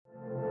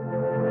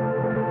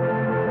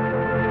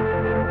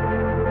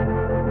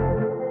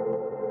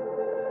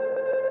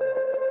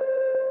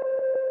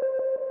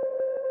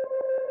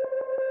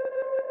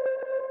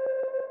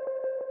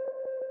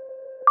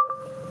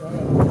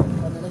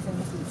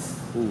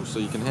Ooh, so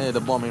you can hear the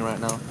bombing right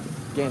now.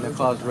 Getting the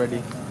cars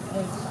ready.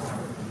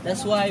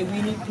 That's why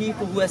we need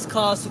people who has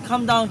cars to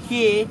come down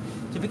here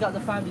to pick up the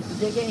families. So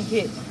they're getting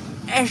hit.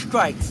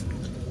 Airstrikes.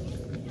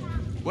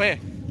 Where?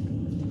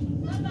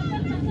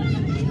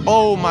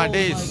 Oh my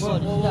days. Oh my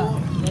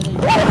God,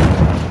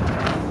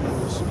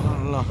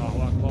 Subhanallah.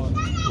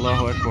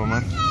 Allahu Akbar,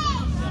 man.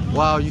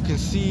 Wow, you can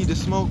see the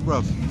smoke,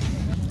 bruv.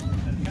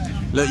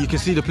 Look, you can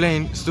see the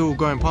plane still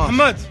going past.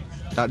 Ahmed!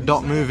 That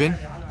dot moving.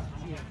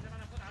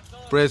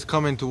 Bray's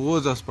coming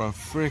towards us, bruv.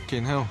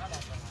 Freaking hell.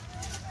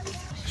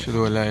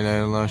 Ashhadu an la ilaha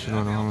illallah, ashhadu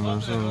anna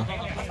Muhammadan Rasulullah.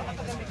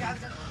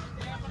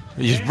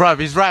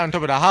 He's right on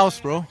top of the house,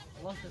 bro.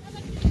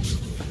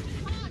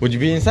 Would you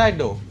be inside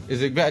though?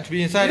 Is it better to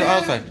be inside or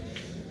outside?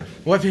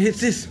 What if it hits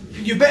this?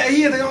 You better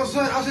here than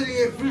outside. Outside you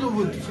get through the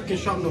wood. Freaking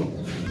shrapnel.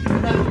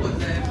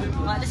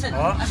 Alright, listen.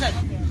 I said.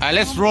 Alright,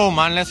 let's roll,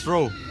 man. Let's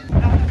roll.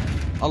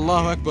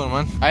 Allahu Akbar,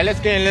 man. Alright, let's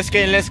get in. Let's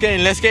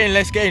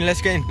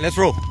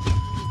roll.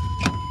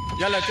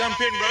 Yalla, jump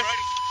in, bro.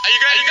 Are you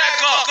guys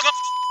go? Come on.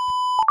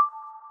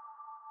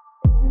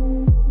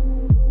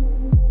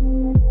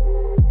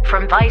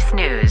 From Vice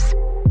News,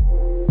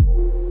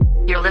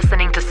 you're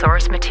listening to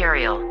Source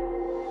Material.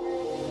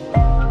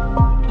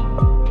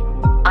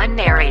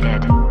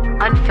 Unnarrated,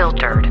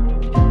 unfiltered.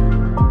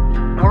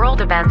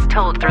 World events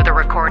told through the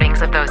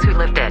recordings of those who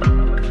lived it.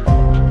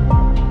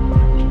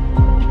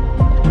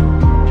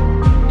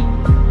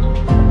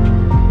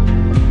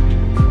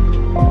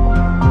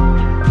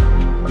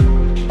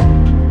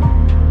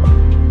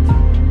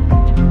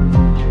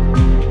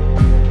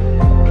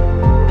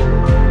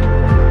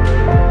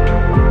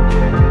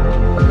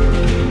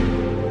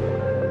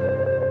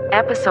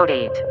 Episode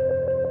 8.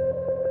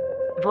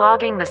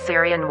 Vlogging the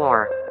Syrian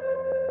War.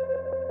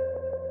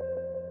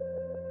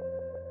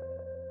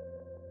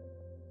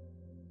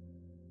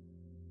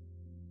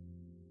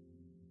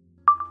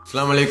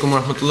 Assalamu alaikum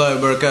warahmatullahi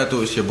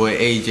wabarakatuh. It's your boy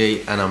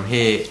AJ and I'm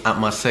here at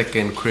my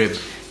second crib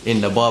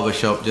in the barber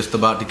shop, just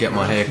about to get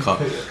my hair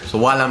cut. So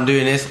while I'm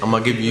doing this, I'm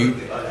gonna give you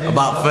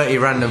about 30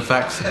 random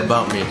facts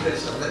about me.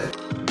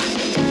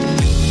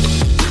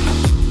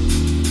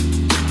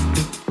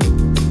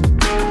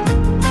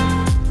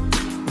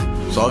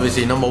 So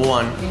obviously number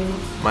one,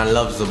 man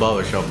loves the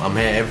barber shop. I'm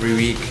here every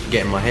week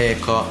getting my hair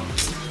cut.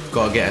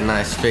 Gotta get a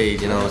nice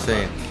fade, you know what I'm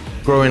saying?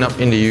 Growing up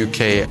in the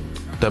UK,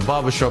 the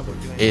barber shop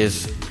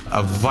is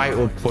a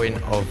vital point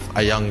of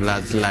a young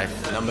lad's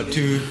life. Number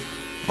two,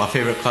 my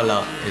favorite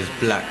color is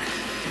black.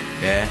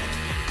 Yeah,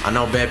 I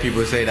know bare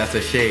people say that's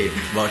a shade,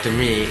 but to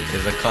me,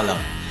 it's a color.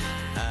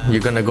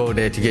 You're gonna go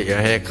there to get your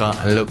hair cut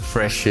and look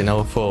fresh, you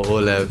know, for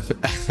all of.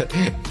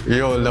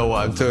 You all know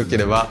what I'm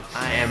talking about.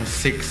 I am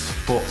 6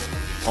 foot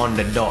on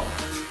the dot.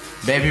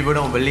 Bare people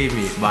don't believe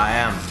me, but I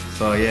am.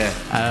 So yeah.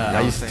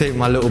 I used to take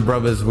my little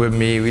brothers with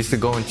me. We used to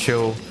go and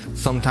chill.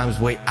 Sometimes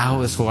wait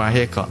hours for our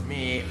haircut.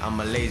 Me, I'm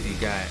a lazy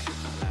guy.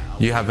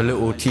 You have a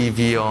little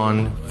TV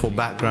on for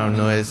background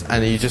noise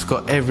and you just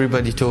got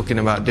everybody talking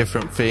about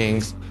different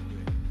things.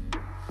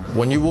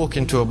 When you walk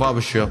into a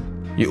barbershop,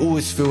 you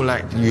always feel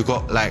like you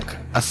got like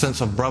a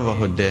sense of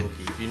brotherhood there.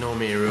 If you know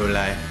me in real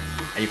life,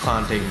 you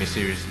can't take me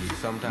seriously.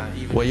 Sometimes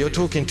even well, you're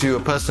talking to a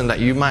person that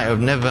you might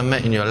have never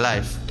met in your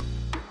life,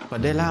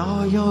 but they're like,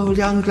 oh, yo,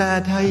 young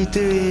lad, how you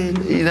doing?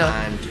 You know.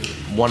 And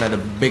one of the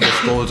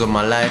biggest goals of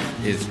my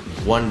life is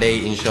one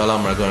day, inshallah,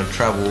 I'm gonna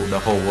travel the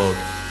whole world.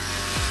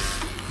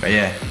 But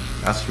yeah.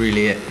 That's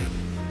really it.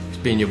 It's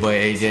been your boy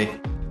AJ.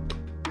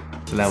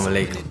 Assalamu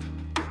alaikum.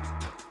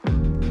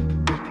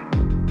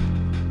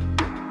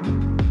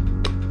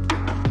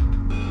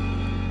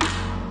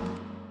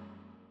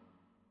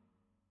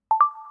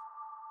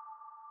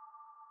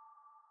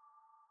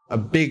 A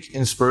big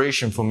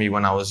inspiration for me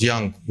when I was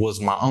young was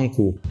my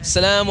uncle.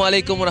 Assalamu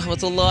alaikum wa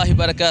rahmatullahi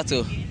wa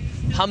barakatuh.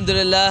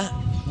 Alhamdulillah,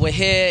 we're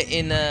here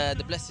in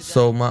the blessed...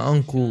 So my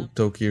uncle,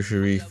 Tokir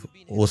Sharif,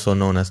 also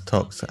known as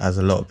Tox, as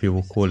a lot of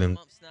people call him.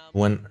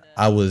 When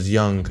I was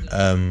young,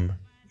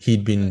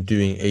 he'd been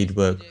doing aid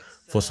work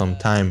for some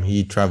time.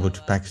 He traveled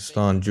to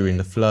Pakistan during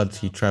the floods.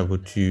 He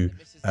traveled to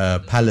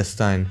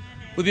Palestine.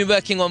 We've been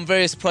working on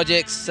various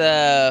projects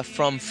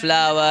from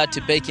flour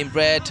to baking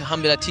bread to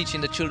alhamdulillah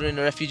teaching the children in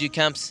the refugee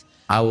camps.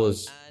 I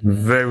was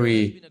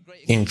very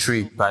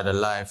intrigued by the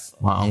life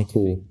my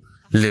uncle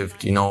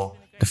lived, you know,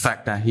 the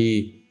fact that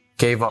he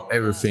gave up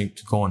everything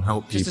to go and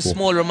help people. Just a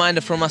small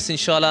reminder from us,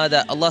 inshallah,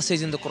 that Allah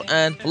says in the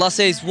Quran, Allah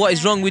says, what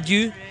is wrong with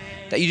you?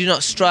 That you do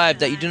not strive,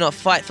 that you do not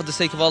fight for the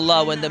sake of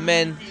Allah. When the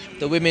men,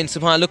 the women,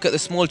 subhanAllah, look at the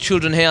small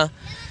children here,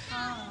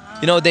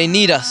 you know, they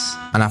need us.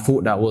 And I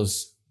thought that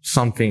was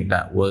something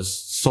that was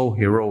so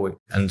heroic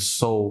and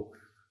so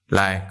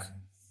like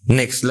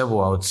next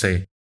level, I would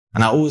say.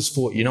 And I always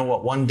thought, you know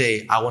what, one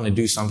day I want to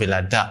do something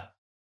like that.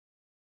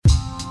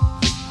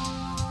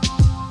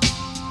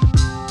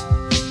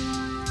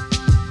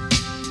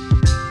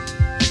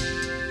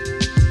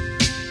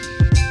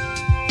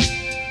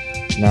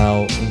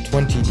 Now, in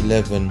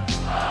 2011,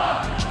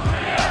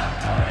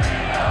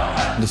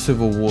 the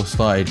civil war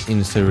started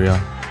in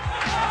Syria.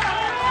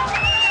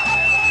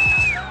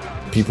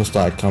 People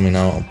started coming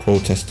out and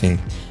protesting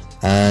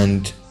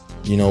and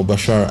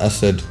Bashar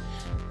al-Assad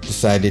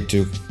decided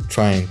to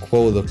try and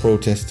quell the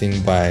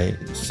protesting by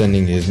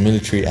sending his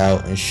military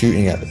out and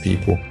shooting at the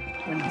people.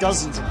 When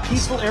dozens of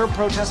peaceful Arab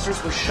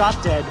protesters were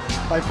shot dead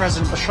by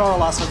President Bashar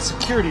al-Assad's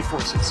security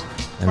forces.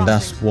 And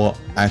that's what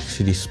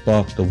actually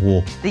sparked the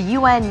war. The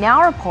UN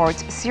now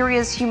reports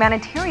Syria's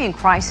humanitarian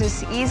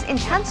crisis is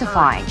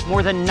intensifying.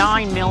 More than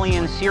 9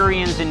 million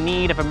Syrians in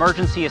need of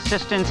emergency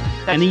assistance.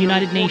 And the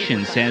United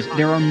Nations says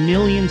there are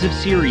millions of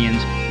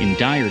Syrians in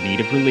dire need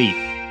of relief.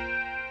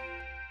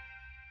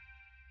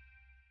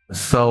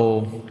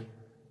 So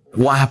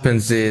what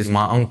happens is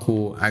my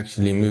uncle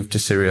actually moved to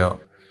Syria,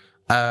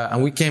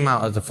 and we came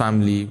out as a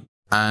family,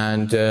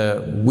 and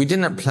we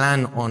didn't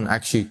plan on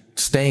actually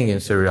staying in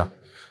Syria.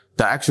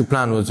 The actual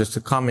plan was just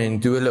to come in,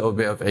 do a little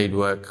bit of aid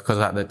work, because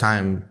at the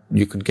time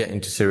you could get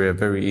into Syria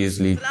very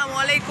easily. Assalamu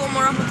alaikum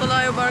wa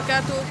rahmatullahi wa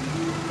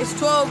barakatuh. It's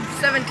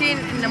 12:17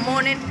 in the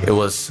morning. It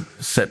was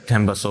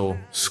September, so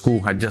school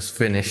had just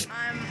finished.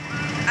 I'm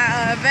at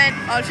an event.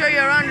 I'll show you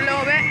around a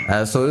little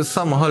bit. So it's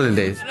summer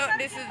holidays. Look,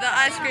 this is the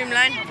ice cream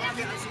line.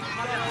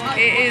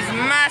 It is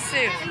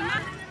massive.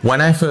 When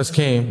I first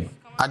came,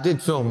 I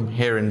did film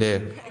here and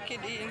there,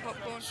 Kid eating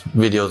popcorn.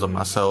 videos of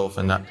myself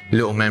and that,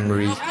 little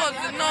memories. Of course,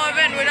 there's no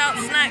event without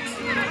snacks.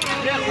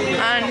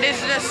 And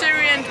this is a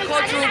Syrian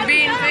cultural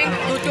bean thing.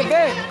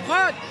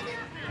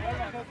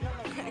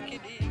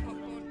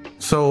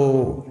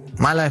 So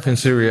my life in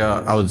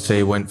Syria, I would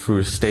say, went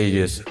through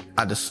stages.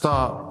 At the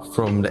start,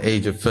 from the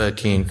age of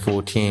 13,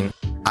 14,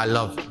 I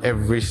loved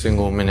every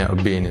single minute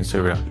of being in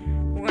Syria.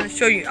 We're going to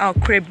show you our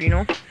crib,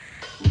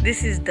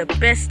 This is the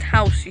best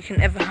house you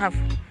can ever have.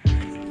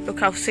 Look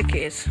how sick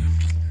it is.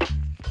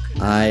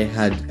 I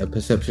had a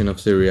perception of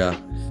Syria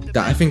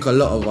that I think a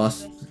lot of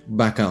us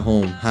back at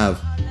home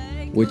have,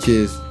 which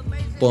is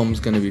bombs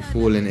gonna be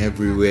falling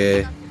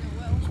everywhere.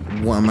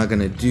 What am I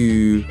gonna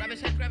do?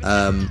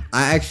 I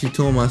actually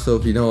told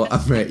myself, I'm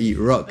gonna eat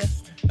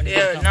rocks.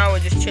 Yeah, now we're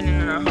just chilling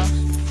in our house.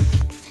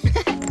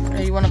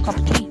 Hey, you want a cup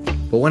of tea?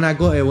 But when I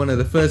got here, one of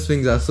the first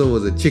things I saw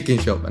was a chicken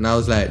shop, and I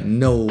was like,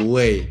 no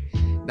way.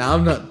 Now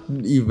I'm not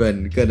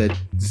even gonna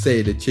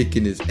say the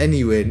chicken is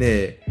anywhere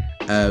near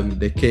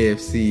the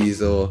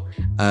KFCs or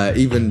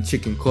even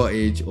Chicken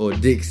Cottage or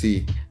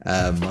Dixie,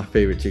 my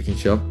favorite chicken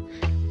shop.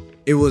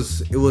 It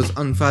was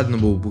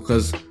unfathomable,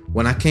 because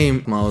when I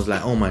came, I was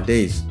like, oh my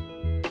days,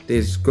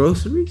 there's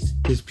groceries,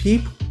 there's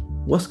people,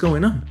 what's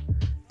going on?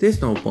 There's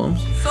no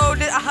bombs. So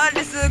I heard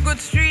this is a good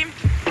stream.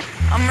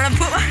 I'm gonna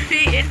put my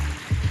feet in.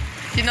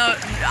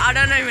 I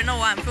don't even know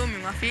why I'm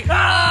filming my feet.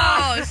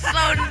 Oh,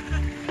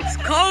 it's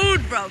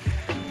cold, bro.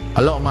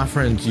 A lot of my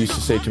friends used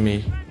to say to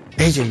me,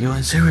 AJ, you're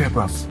in Syria,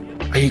 bruv.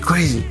 Are you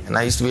crazy? And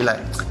I used to be like,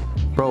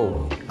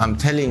 bro, I'm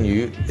telling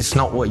you, it's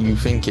not what you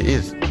think it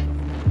is.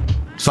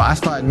 So I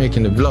started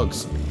making the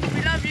vlogs.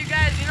 We love you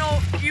guys,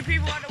 you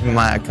people are the...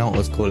 My account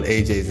was called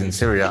AJ's in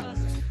Syria.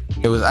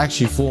 It was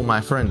actually for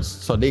my friends,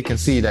 so they can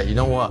see that,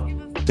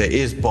 there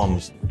is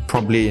bombs,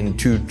 probably in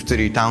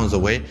 2-3 towns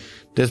away.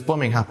 There's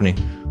bombing happening,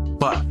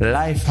 but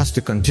life has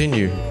to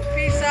continue.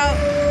 Peace out.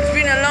 It's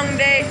been a long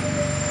day.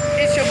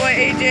 It's your boy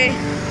AJ.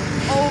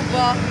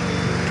 Over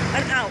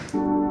and out.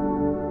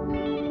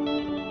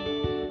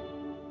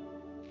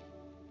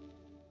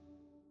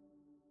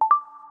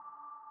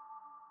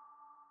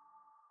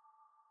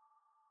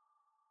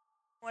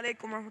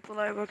 Assalamualaikum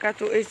warahmatullahi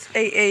wabarakatuh. It's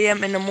 8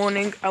 a.m. in the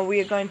morning and we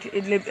are going to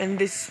Idlib in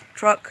this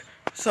truck.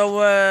 So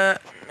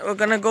we're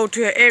gonna go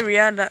to an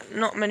area that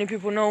not many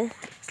people know.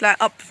 It's like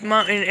up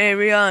mountain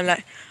area, and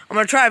I'm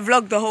gonna try to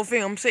vlog the whole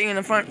thing. I'm sitting in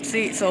the front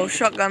seat, so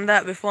shotgun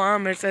that before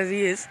Amir says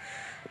he is.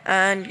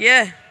 And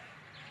yeah,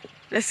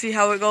 let's see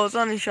how it goes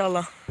on,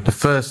 inshallah. The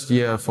first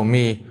year for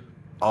me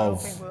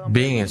of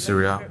being in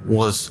Syria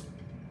was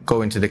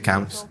going to the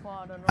camps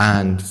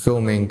and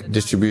filming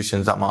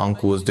distributions that my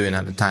uncle was doing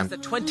at the time. The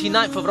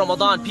 29th of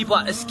Ramadan, people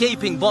are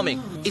escaping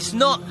bombing. It's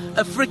not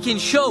a freaking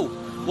show.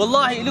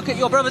 Wallahi, look at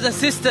your brothers and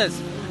sisters.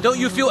 Don't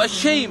you feel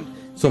ashamed?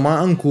 So my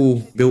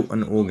uncle built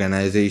an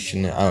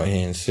organization out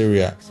here in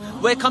Syria.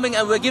 We're coming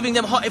and we're giving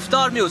them hot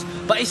iftar meals,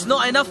 but it's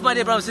not enough, my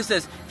dear brothers and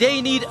sisters.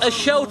 They need a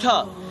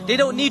shelter. They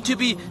don't need to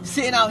be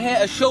sitting out here,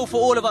 a show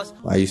for all of us.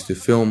 I used to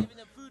film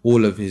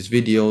all of his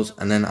videos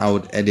and then I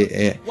would edit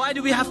it. Why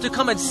do we have to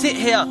come and sit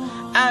here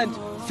and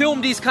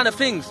film these kind of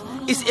things?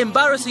 It's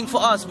embarrassing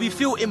for us. We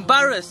feel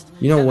embarrassed.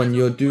 When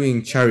you're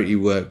doing charity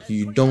work,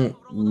 you don't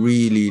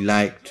really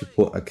like to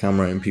put a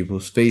camera in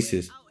people's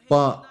faces.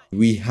 But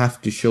we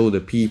have to show the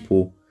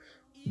people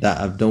that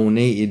have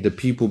donated, the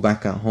people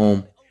back at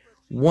home,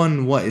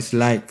 one, what it's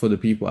like for the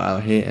people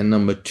out here, and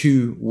number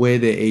two, where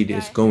their aid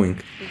is going.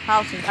 His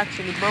house is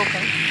actually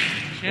broken.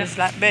 It's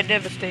like bad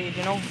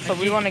devastated, So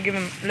we want to give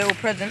him a little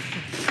present.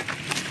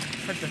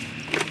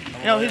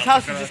 His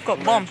house has just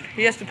got bombed.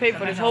 He has to pay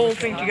for this whole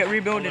thing to get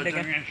rebuilt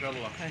again.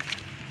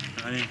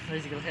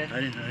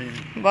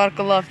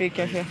 Barakallah feek,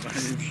 ya Sheikh.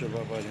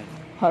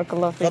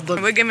 Barakallah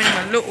feek. We're giving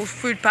him a little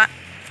food pack,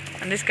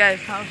 and this guy's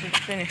house is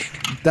finished.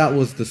 That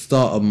was the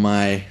start of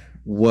my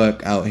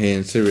work out here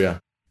in Syria.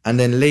 And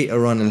then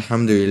later on,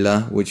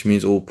 alhamdulillah, which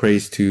means all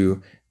praise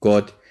to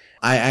God,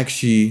 I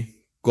actually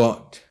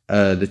got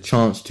the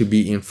chance to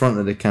be in front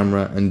of the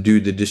camera and do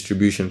the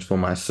distributions for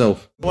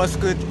myself. What's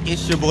good?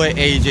 It's your boy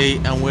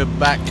AJ and we're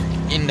back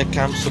in the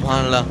camp,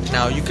 subhanAllah.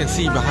 Now you can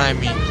see behind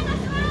me,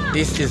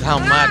 this is how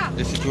mad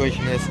the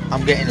situation is.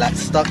 I'm getting like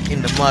stuck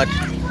in the mud.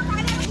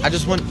 I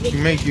just want to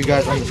make you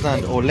guys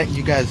understand, or let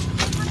you guys,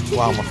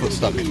 wow, my foot's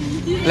stuck.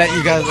 Let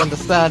you guys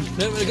understand.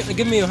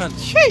 Give me your hand.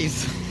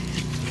 Jeez.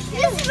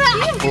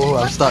 Oh,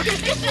 I'm stuck.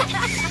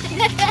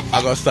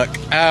 I got stuck.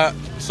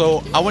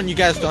 So I want you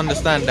guys to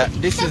understand that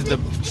this is the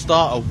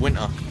start of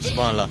winter,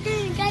 subhanAllah.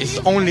 It's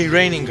only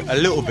raining a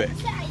little bit.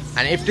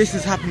 And if this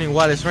is happening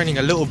while it's raining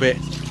a little bit,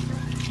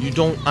 you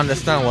don't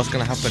understand what's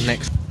going to happen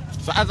next.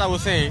 So as I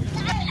was saying,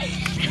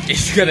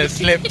 it's going to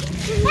slip.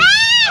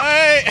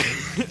 Hey!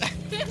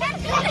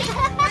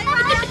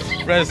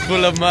 Breast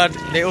full of mud,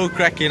 they all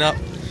cracking up.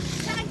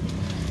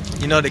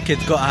 You know the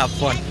kids got to have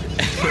fun.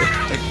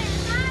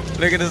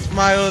 Look at the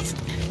smiles.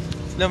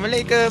 Assalamu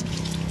alaikum.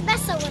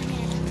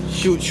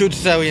 شو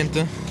تساوي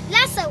انت؟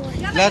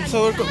 لا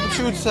تصور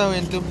شو تساوي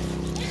انت؟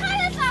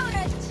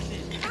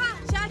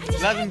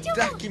 لازم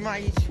تحكي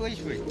معي شوي.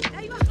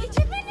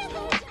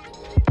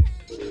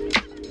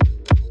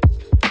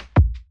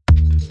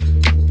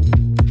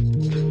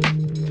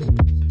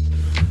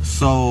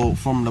 So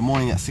from the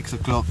morning at 6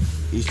 o'clock,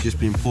 it's just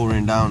been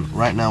pouring down.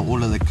 Right now,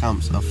 all of the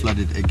camps are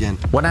flooded again.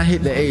 When I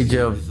hit the age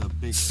of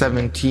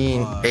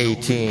 17,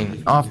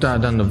 18, after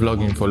I'd done the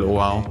vlogging for a little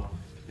while,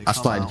 I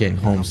started getting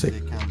homesick.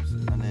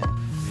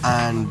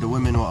 And the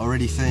women were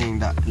already saying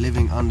that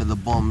living under the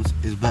bombs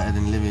is better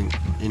than living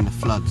in the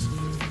floods.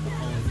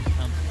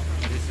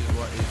 This is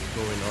what is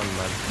going on,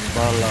 man.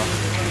 SubhanAllah.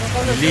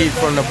 You leave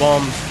from the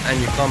bombs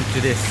and you come to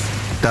this.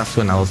 That's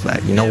when I was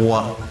like, you know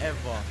what?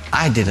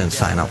 I didn't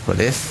sign up for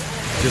this.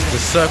 Just the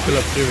circle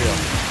of Syria.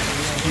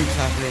 Just keeps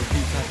happening.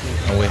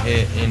 And we're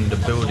here in the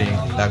building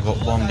that got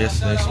bombed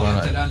yesterday. So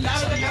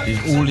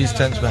all these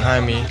tents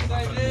behind me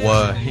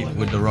were hit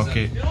with the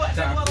rocket.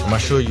 I'm gonna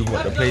show you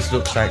what the place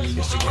looks like.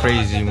 It's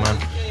crazy, man.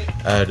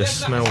 The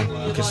smell,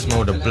 you can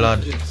smell the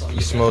blood,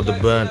 you smell the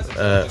burnt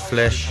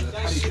flesh.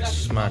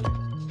 It's mad.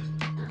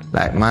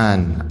 Like,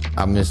 man,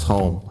 I miss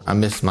home, I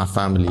miss my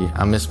family,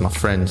 I miss my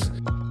friends.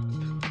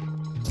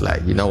 It's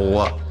like, you know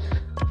what,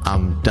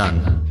 I'm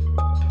done.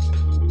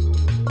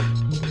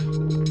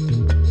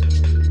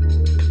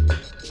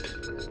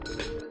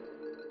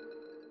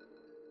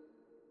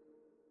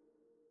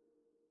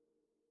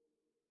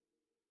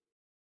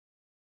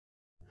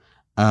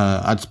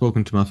 I'd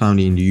spoken to my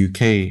family in the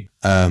UK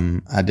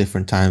at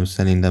different times,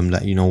 telling them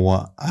that, you know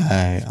what,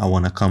 I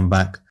want to come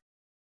back.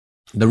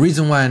 The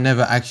reason why I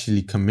never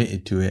actually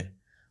committed to it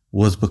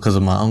was because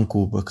of my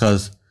uncle,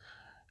 because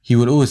he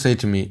would always say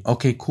to me,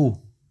 okay,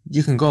 cool,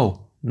 you can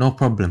go, no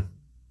problem.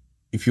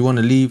 If you want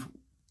to leave,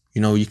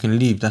 you know, you can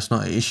leave, that's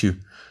not an issue.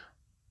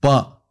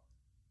 But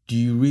do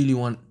you really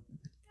want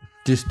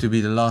this to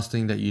be the last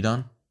thing that you've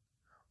done?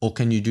 Or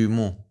can you do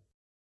more?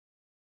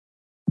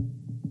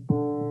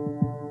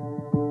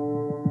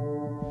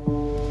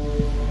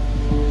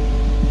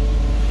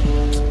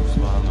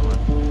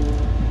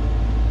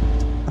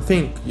 I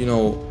think, you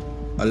know,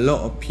 a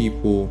lot of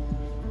people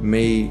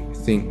may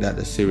think that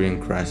the Syrian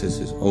crisis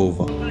is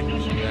over.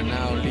 We are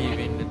now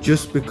leaving.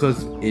 Just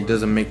because it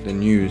doesn't make the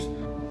news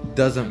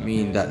doesn't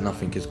mean that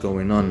nothing is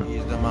going on.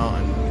 Ease them out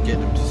and get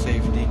them to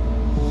safety.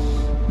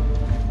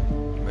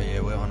 But yeah,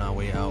 we're on our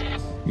way out.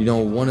 You know,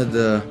 one of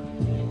the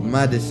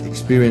maddest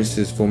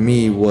experiences for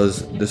me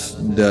was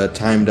the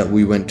time that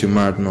we went to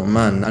Mart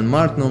Noman. And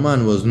Mart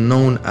Noman was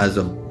known as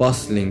a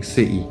bustling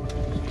city.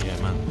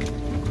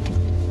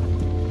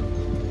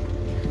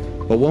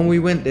 But when we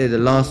went there the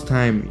last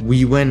time,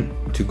 we went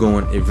to go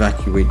and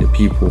evacuate the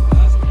people.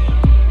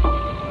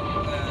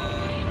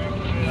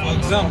 For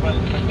example,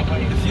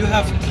 if you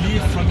have to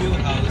leave from your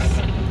house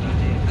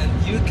and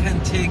you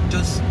can take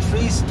just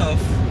 3 stuff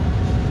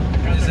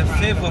as a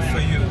favor for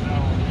you,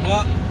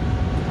 what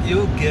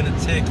you gonna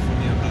take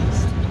from your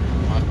house?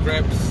 My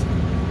crepes,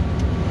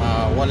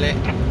 my wallet,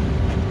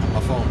 and my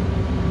phone.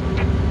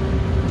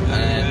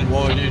 And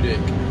what will you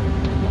take?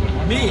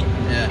 Me?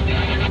 Yeah.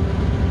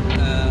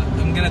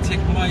 I'm gonna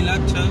take my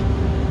laptop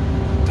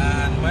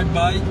and my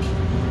bike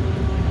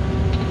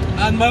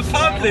and my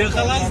family.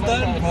 Khalas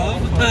done, bro.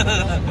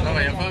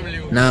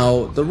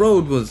 Now the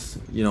road was,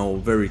 you know,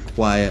 very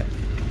quiet,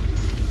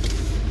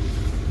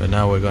 but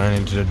now we're going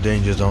into the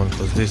danger zone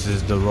because this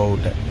is the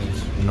road that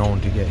is known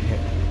to get hit.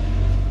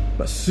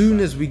 But soon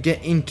as we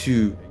get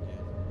into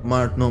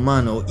Mart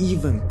Noman or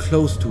even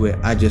close to it,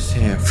 I just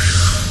hear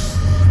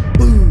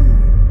boom.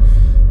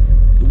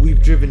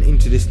 We've driven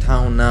into this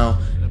town now.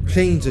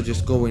 Planes are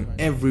just going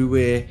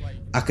everywhere.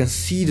 I can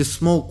see the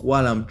smoke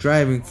while I'm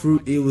driving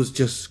through. It was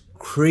just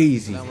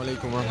crazy. Assalamu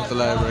alaikum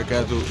warahmatullahi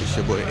wabarakatuh. It's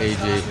your boy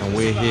AJ and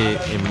we're here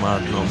in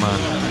Mart Noman.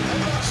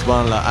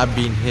 SubhanAllah, I've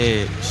been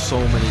here so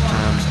many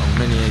times on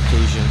many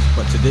occasions,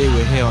 but today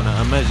we're here on an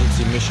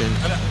emergency mission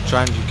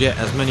trying to get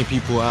as many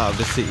people out of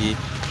the city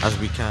as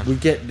we can. We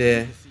get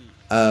there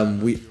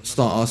we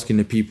start asking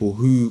the people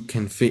who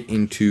can fit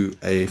into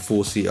a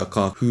 4-seater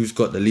car, who's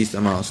got the least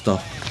amount of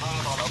stuff.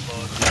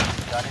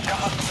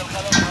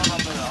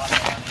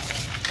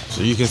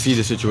 So you can see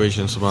the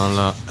situation,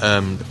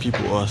 subhanAllah. The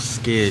people are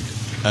scared,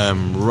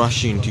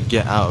 rushing to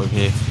get out of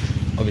here.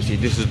 Obviously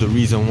this is the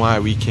reason why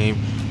we came,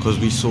 because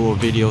we saw a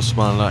video,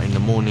 subhanAllah, in the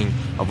morning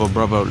of a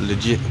brother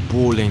legit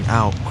bawling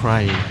out,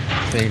 crying,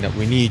 saying that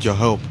we need your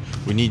help,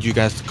 we need you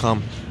guys to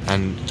come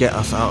and get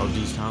us out of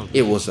these towns.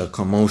 It was a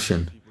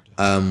commotion.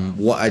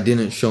 What I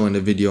didn't show in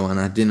the video, and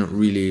I didn't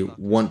really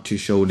want to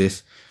show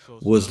this,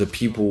 was the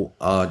people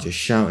are just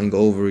shouting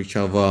over each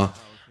other.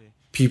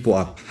 People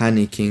are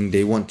panicking.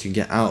 They want to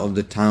get out of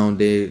the town.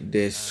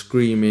 They're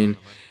screaming.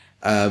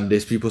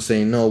 There's people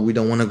saying, no, we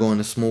don't want to go in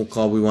a small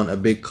car, we want a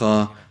big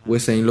car. We're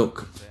saying,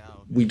 look,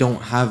 we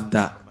don't have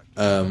that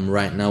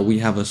right now. We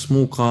have a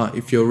small car.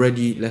 If you're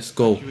ready, let's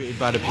go.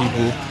 By the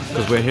people,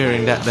 because we're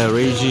hearing that the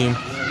regime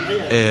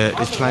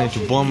is trying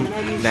to bomb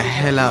the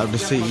hell out of the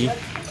city.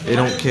 They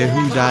don't care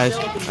who dies,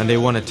 and they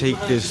want to take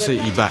this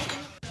city back.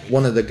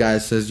 One of the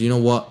guys says, you know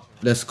what,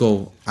 let's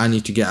go. I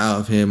need to get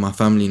out of here. My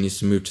family needs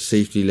to move to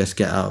safety. Let's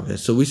get out of here.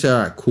 So we say,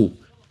 all right, cool.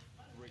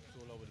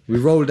 We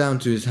roll down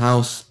to his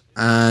house,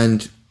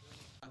 and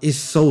it's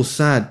so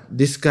sad.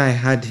 This guy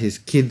had his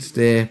kids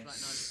there.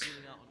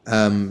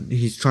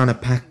 He's trying to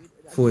pack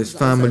for his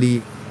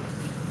family.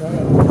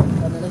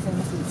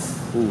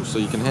 Ooh, so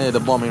you can hear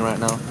the bombing right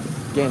now.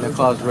 Getting the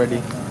cars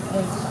ready.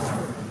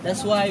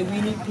 That's why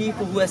we need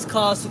people who has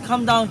cars to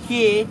come down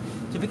here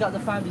to pick up the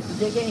families, because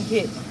they're getting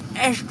hit.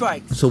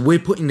 Airstrikes. So we're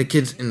putting the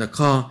kids in the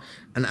car,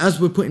 and as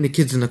we're putting the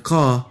kids in the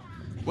car...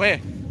 Where?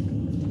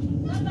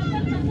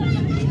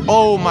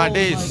 Oh my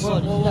days.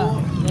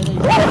 Subhanallah.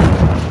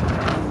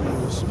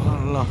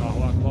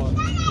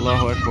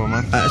 Allahu Akbar,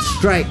 man. A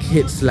strike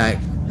hits like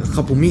a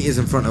couple meters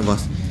in front of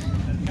us.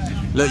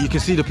 Look, you can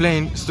see the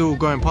plane still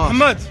going past.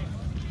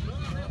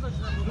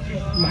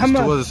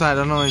 Muhammad. Towards the side, I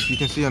don't know if you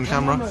can see on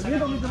camera.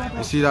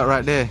 You see that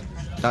right there?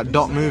 That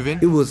dot moving.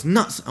 It was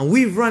nuts, and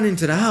we run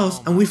into the house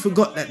and we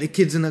forgot that the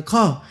kid's in the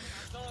car.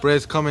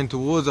 Bread's coming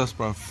towards us,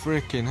 bro.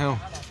 Freaking hell.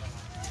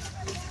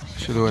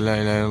 He's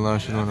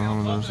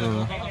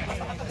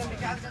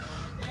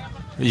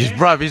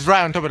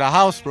right on top of the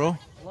house, bro.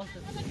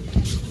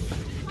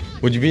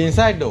 Would you be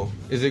inside though?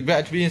 Is it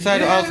better to be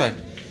inside or outside?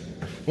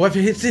 What if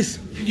it hits this?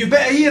 You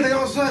better here than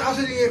outside.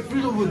 Outside you get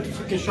through the wood.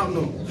 Freaking sharp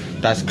now.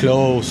 That's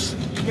close.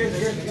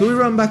 So we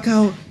run back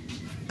out,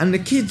 and the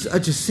kids are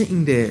just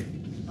sitting there,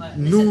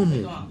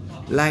 normal,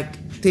 like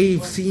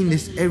they've seen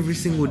this every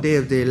single day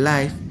of their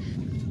life.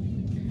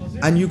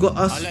 And you got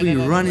us three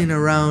running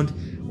around,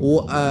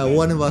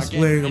 one of us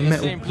wearing a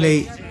metal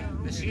plate.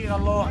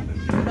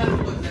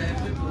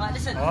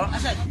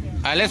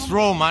 Alright, let's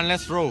roll, man,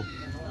 let's roll.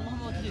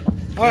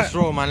 Let's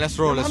roll, man, let's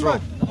roll, let's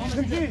roll.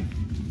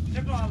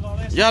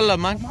 Yalla,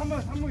 man.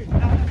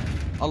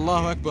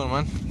 Allahu Akbar,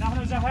 man.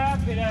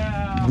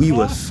 We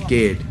were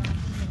scared.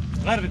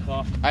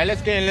 Alright,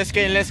 let's get in, let's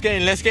get in, let's get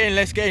in, let's get in,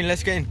 let's get in,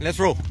 let's get in, let's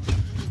roll.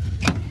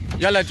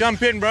 Yalla,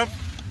 jump in, bro.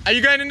 Are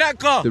you going in that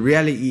car? The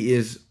reality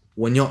is,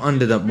 when you're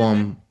under that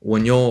bomb,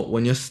 when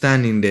you're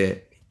standing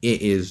there,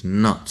 it is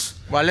nuts.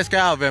 Well, let's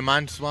get out of here,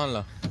 man.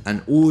 Subhanallah.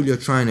 And all you're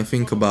trying to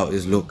think about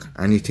is, look,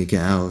 I need to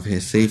get out of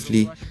here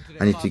safely.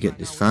 I need to get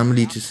this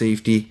family to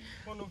safety.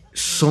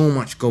 So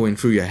much going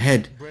through your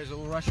head. Boys are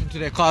all rushing to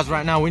their cars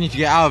right now. We need to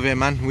get out of here,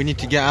 man. We need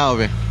to get out of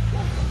here.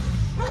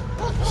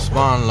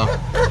 Subhanallah.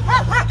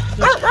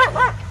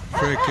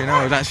 Freaking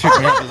hell, that shook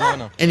me up as well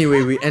now.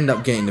 Anyway, we end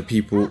up getting the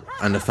people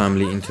and the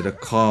family into the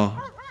car.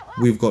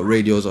 We've got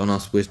radios on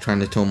us. We're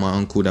trying to tell my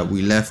uncle that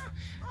we left.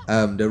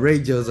 The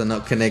radios are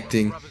not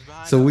connecting,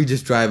 so we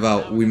just drive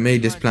out. We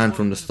made this plan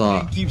from the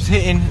start. It keeps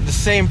hitting the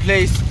same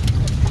place.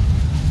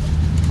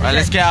 Right,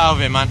 let's get out of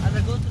here, man.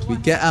 We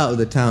get out of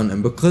the town,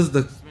 and because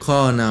the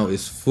car now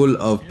is full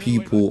of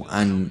people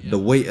and the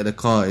weight of the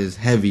car is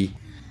heavy.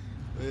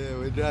 Yeah,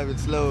 we're driving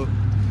slow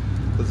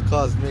because the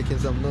car's making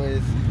some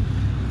noise.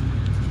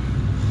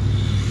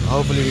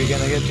 Hopefully we're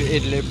gonna get to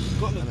Idlib.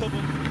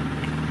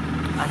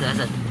 That's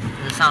it.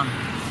 The sound.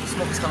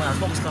 Smoke is coming out.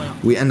 Smoke is coming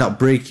out. We end up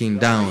breaking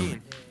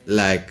down,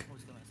 like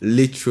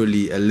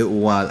literally a little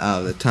while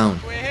out of the town.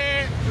 We're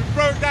here. We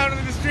broke down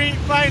in the street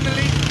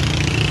finally.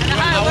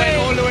 I went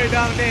all the way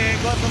down there,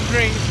 got some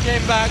drinks,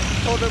 came back,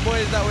 told the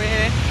boys that we're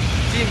here.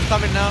 Team's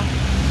coming now.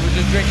 We're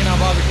just drinking our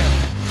barbecue.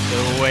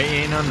 They're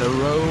waiting on the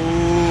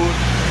road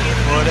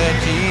for the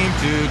team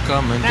to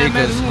come and take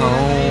us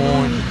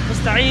home. This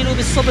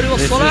is so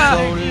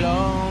long.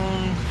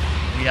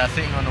 We are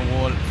sitting on the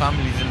wall,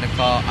 families in the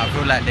car. I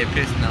feel like they're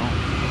pissed now.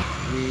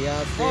 We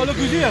are sitting. Oh, look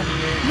who's here!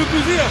 Look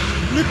who's here!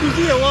 Look who's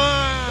here!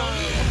 Wow!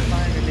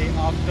 Finally,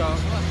 after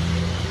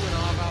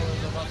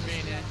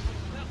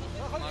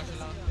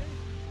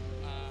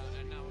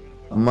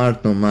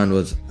Martno, man,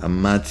 was a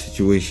mad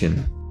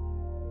situation.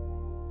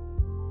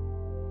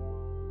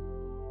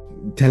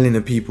 Telling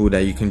the people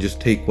that you can just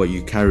take what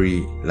you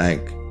carry,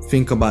 like,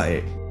 think about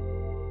it.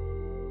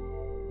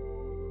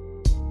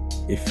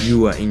 If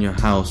you were in your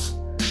house,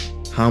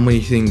 how many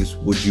things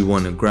would you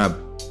want to grab?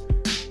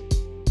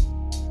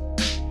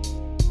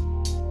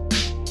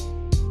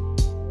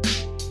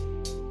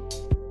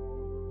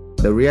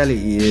 The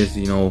reality is,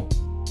 you know,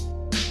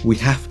 we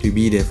have to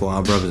be there for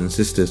our brothers and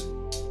sisters.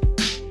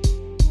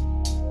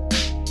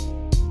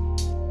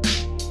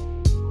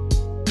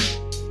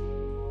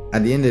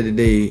 At the end of the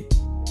day,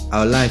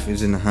 our life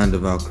is in the hand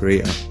of our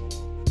Creator.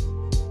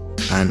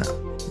 And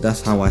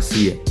that's how I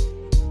see it.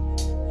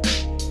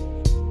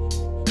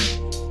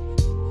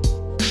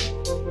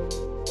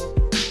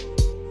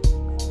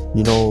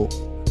 You know,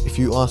 if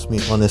you ask me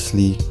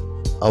honestly,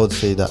 I would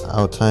say that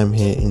our time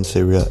here in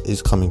Syria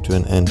is coming to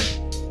an end.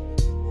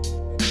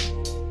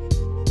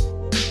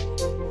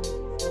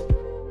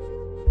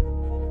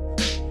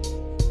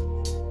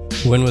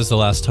 When was the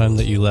last time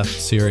that you left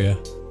Syria?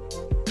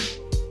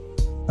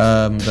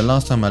 The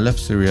last time I left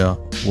Syria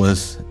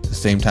was the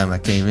same time I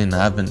came in.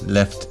 I haven't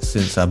left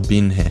since I've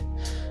been here.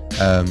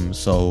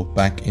 So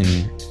back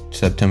in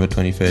September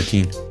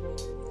 2013.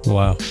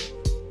 Wow.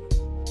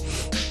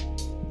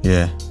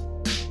 Yeah.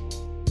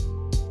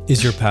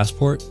 Is your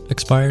passport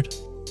expired?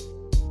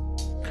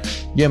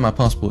 Yeah, my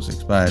passport's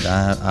expired.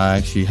 I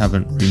actually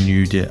haven't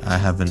renewed it. I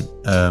haven't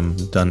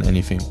done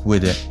anything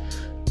with it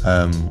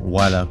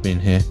while I've been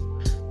here.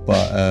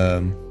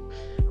 But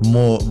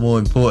more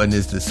important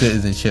is the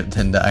citizenship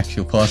than the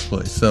actual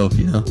passport itself,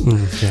 you know?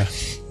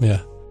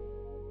 Yeah.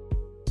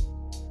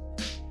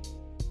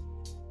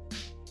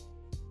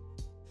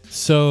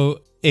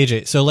 So,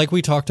 AJ, so like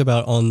we talked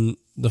about on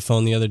the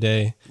phone the other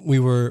day, we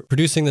were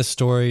producing this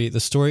story. The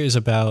story is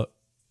about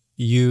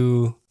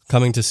you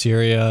coming to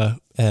Syria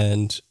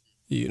and,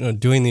 you know,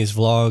 doing these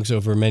vlogs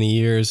over many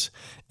years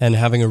and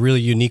having a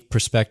really unique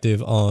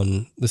perspective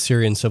on the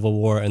Syrian civil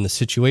war and the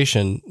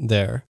situation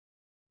there.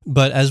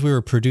 But as we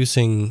were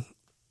producing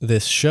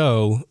this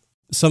show,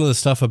 some of the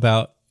stuff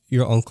about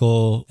your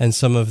uncle and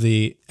some of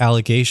the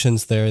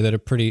allegations there that are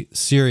pretty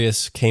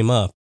serious came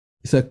up.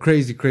 It's a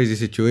crazy, crazy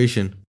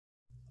situation.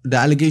 The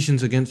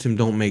allegations against him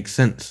don't make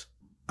sense.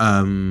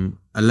 A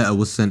letter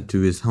was sent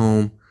to his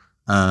home,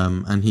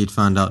 and he'd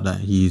found out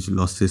that he's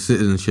lost his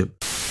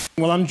citizenship.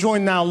 Well, I'm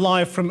joined now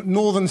live from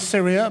northern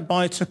Syria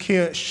by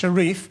Takir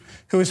Sharif,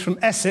 who is from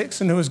Essex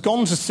and who has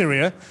gone to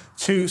Syria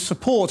to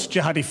support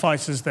jihadi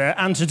fighters there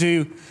and to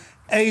do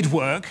aid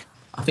work.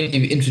 I think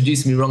you've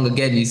introduced me wrong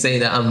again. You say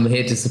that I'm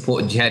here to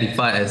support jihadi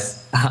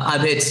fighters.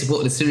 I'm here to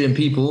support the Syrian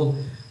people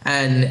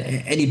and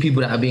any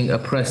people that are being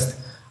oppressed.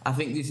 I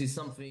think this is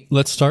something...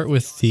 Let's start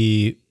with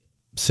the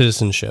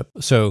citizenship.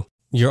 So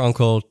your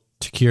uncle,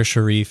 Takir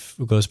Sharif,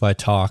 who goes by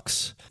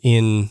Talks,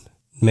 in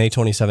May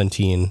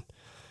 2017,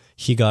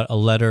 he got a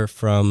letter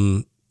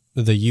from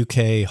the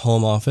UK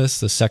Home Office,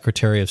 the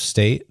Secretary of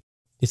State.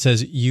 It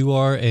says, you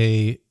are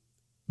a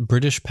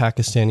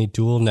British-Pakistani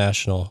dual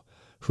national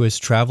who has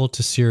traveled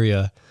to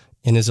Syria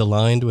and is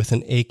aligned with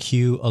an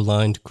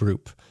AQ-aligned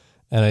group.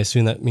 And I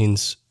assume that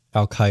means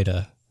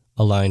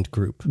Al-Qaeda-aligned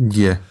group.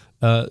 Yeah.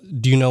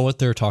 Do you know what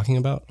they're talking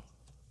about?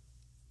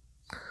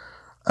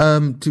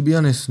 To be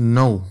honest,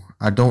 no.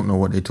 I don't know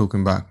what they're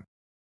talking about.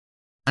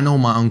 I know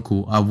my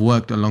uncle. I've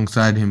worked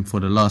alongside him for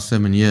the last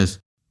 7 years.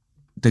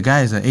 The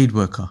guy is an aid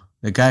worker.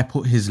 The guy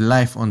put his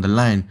life on the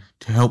line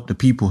to help the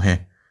people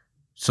here.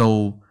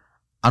 So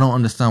I don't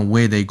understand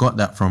where they got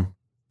that from.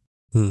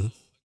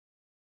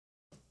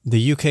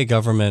 The UK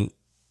government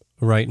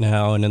right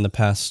now and in the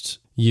past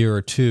year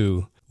or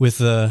two, with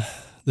the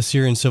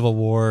Syrian civil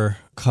war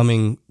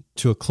coming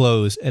to a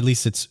close, at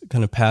least it's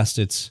kind of past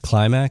its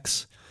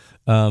climax.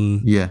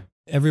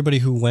 Everybody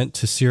who went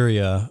to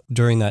Syria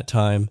during that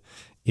time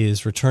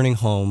is returning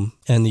home,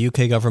 and the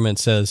UK government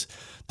says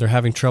they're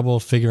having trouble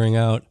figuring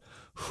out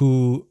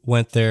who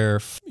went there,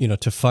 you know,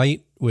 to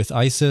fight with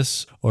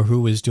ISIS or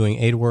who was doing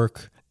aid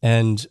work.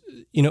 And,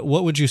 you know,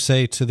 what would you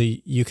say to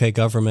the UK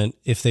government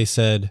if they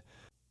said,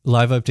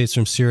 Live Updates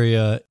from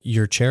Syria,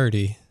 your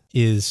charity,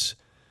 is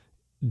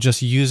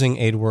just using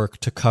aid work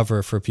to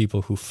cover for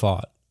people who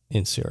fought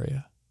in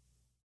Syria?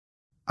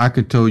 I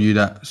could tell you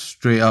that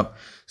straight up.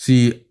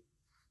 See,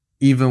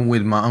 even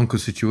with my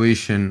uncle's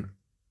situation,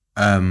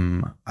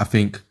 I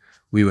think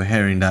we were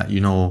hearing that, you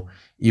know,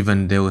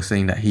 even they were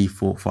saying that he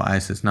fought for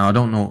ISIS. Now, I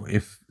don't know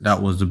if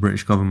that was the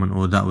British government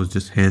or that was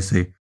just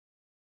hearsay.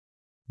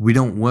 We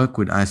don't work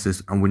with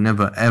ISIS and we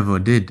never ever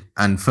did.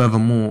 And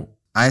furthermore,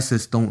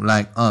 ISIS don't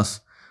like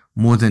us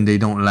more than they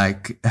don't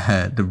like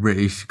the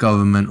British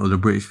government or the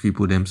British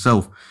people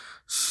themselves.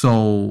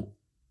 So,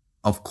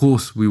 of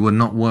course, we would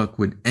not work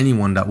with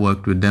anyone that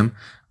worked with them,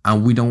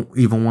 and we don't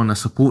even want to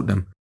support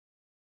them.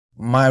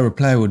 My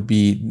reply would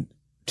be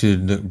to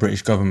the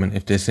British government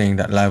if they're saying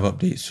that Live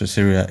Updates for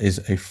Syria is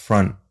a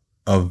front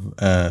of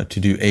to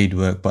do aid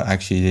work, but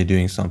actually they're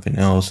doing something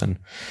else. And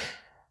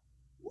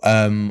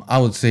I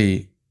would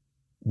say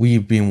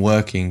we've been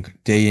working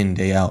day in,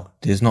 day out.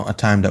 There's not a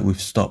time that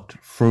we've stopped.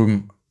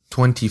 From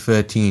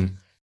 2013,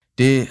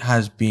 there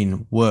has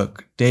been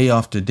work day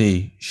after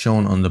day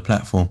shown on the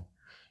platform.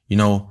 You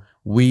know,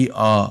 we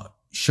are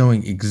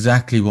showing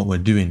exactly what we're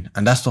doing.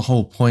 And that's the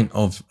whole point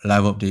of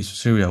Live Updates for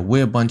Syria.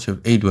 We're a bunch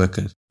of aid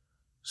workers.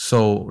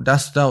 So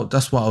that's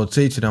what I would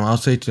say to them. I'll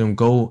say to them,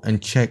 go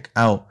and check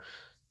out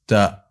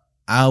the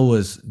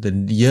hours, the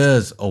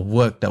years of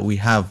work that we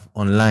have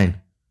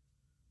online.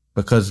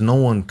 because no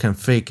one can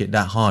fake it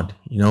that hard,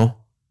 you know?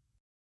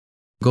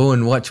 Go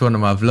and watch one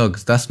of my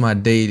vlogs. That's my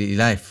daily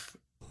life.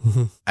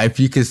 If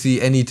you can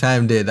see any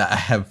time there that I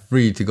have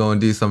free to go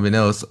and do something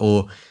else,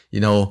 or,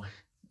 you know,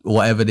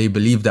 whatever they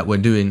believe that we're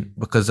doing,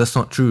 because that's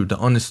not true. The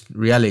honest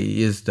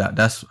reality is that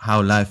that's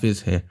how life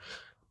is here.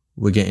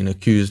 We're getting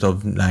accused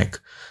of like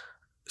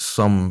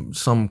some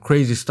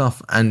crazy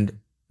stuff, and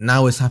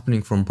now it's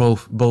happening from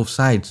both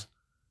sides.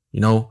 You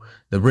know,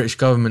 the British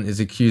government is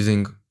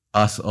accusing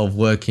us of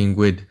working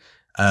with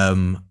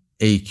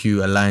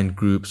AQ aligned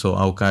groups or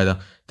Al Qaeda.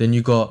 Then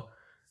you got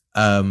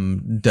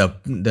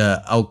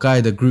the Al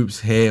Qaeda groups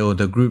here, or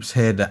the groups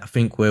here that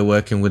think we're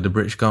working with the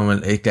British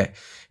government.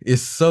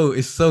 It's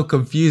so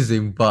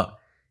confusing, but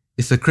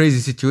it's a crazy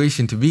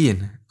situation to be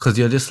in, because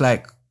you're just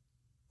like,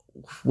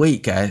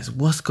 wait guys,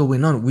 what's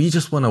going on? We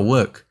just want to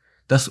work.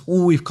 That's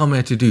all we've come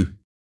here to do.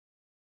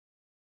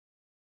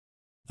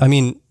 I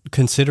mean,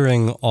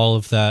 considering all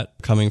of that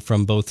coming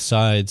from both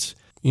sides,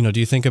 you know, do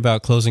you think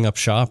about closing up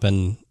shop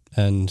and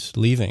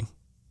leaving?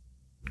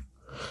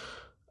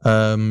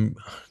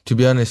 To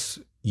be honest,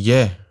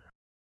 yeah.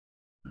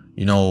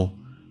 You know,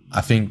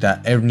 I think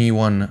that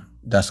everyone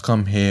that's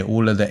come here,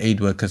 all of the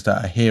aid workers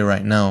that are here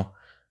right now,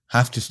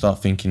 have to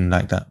start thinking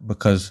like that,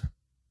 because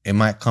it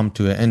might come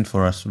to an end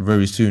for us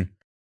very soon.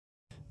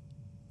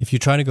 If you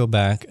try to go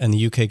back and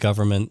the UK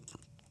government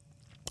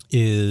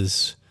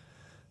is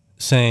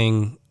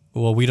saying,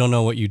 well, we don't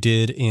know what you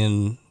did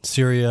in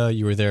Syria.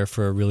 You were there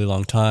for a really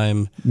long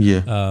time.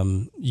 Yeah.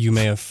 You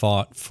may have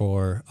fought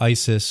for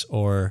ISIS,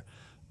 or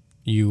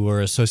you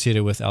were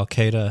associated with Al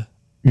Qaeda.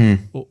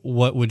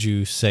 What would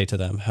you say to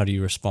them? How do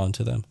you respond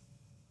to them?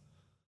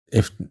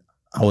 If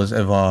I was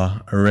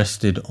ever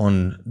arrested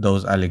on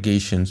those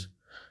allegations,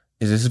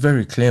 it's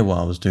very clear what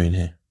I was doing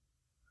here.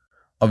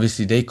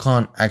 Obviously, they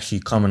can't actually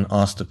come and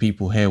ask the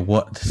people here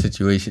what the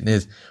situation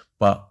is,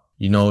 but,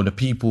 you know, the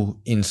people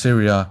in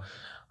Syria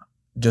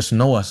just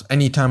know us.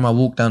 Anytime I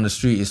walk down the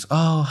street, it's,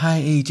 oh,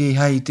 hi AJ,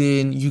 how you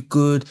doing? You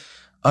good?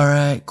 All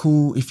right,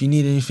 cool. If you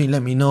need anything,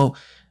 let me know.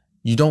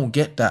 You don't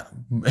get that.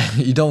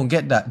 You don't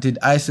get that. Did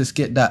ISIS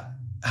get that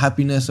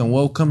happiness and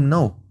welcome?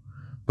 No.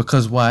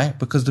 Because why?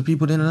 Because the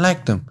people didn't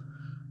like them.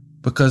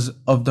 Because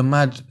of the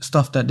mad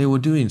stuff that they were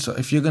doing. So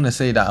if you're going to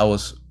say that I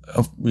was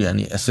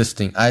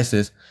assisting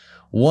ISIS,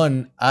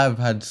 one, I've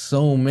had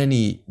so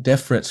many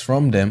death threats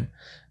from them.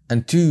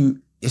 And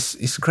two,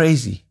 it's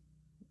crazy.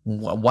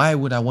 Why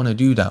would I want to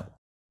do that?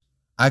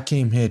 I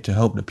came here to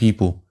help the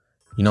people,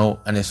 you know,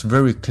 and it's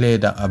very clear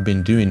that I've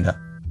been doing that.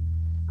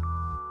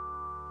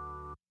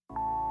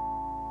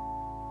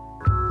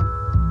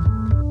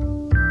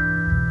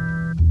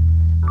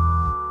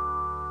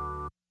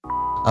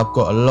 I've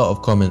got a lot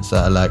of comments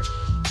that are like,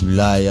 you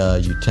liar,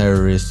 you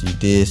terrorist, you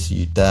this,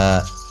 you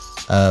that.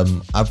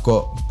 I've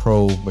got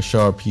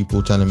pro-Bashar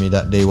people telling me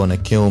that they want to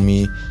kill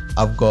me.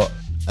 I've got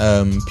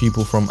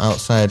people from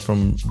outside,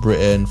 from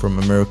Britain, from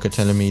America,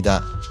 telling me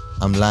that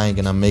I'm lying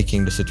and I'm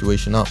making the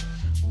situation up.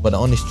 But the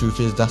honest truth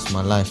is, that's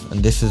my life,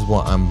 and this is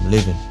what I'm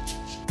living.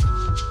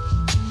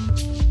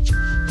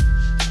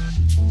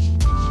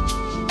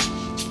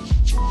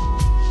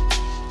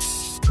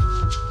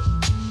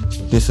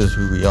 This is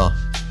who we are.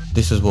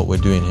 This is what we're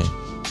doing here.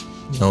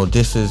 You know,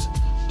 this is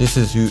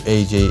who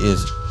AJ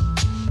is.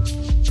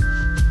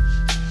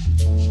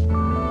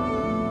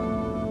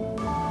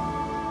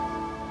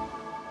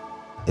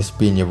 It's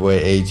been your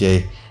boy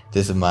AJ.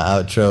 This is my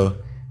outro,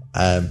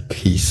 and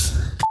peace.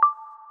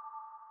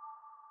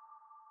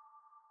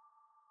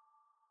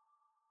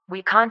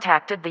 We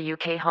contacted the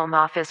UK Home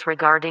Office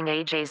regarding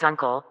AJ's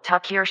uncle,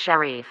 Takir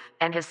Sharif,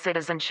 and his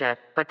citizenship,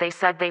 but they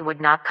said they would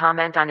not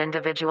comment on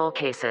individual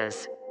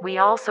cases. We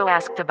also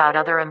asked about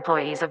other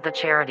employees of the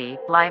charity,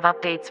 live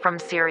updates from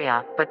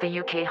Syria, but the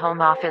UK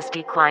Home Office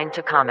declined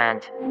to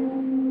comment.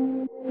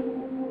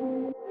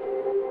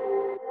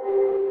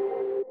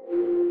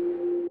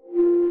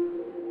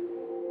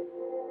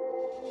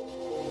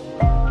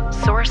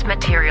 Source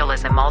Material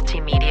is a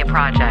multimedia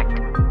project.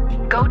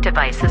 Go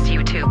Devices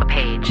YouTube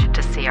page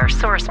to see our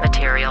Source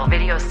Material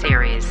video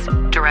series,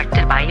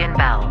 directed by Ian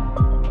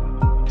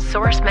Bell.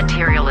 Source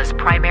Material is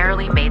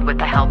primarily made with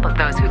the help of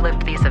those who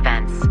lived these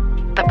events.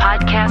 The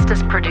podcast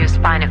is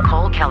produced by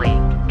Nicole Kelly,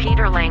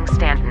 Peter Lang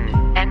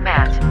Stanton, and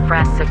Matt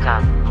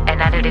Frasica,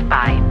 and edited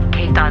by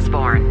Kate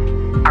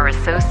Osborne. Our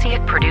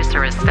associate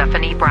producer is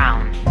Stephanie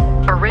Brown.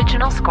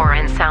 Original score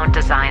and sound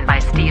design by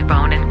Steve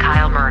Bone and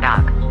Kyle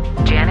Murdoch.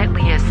 Janet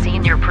Lee is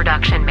Senior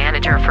Production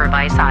Manager for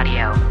Vice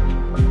Audio.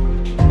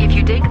 If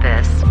you dig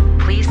this,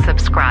 please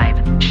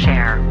subscribe,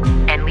 share,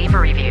 and leave a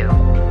review.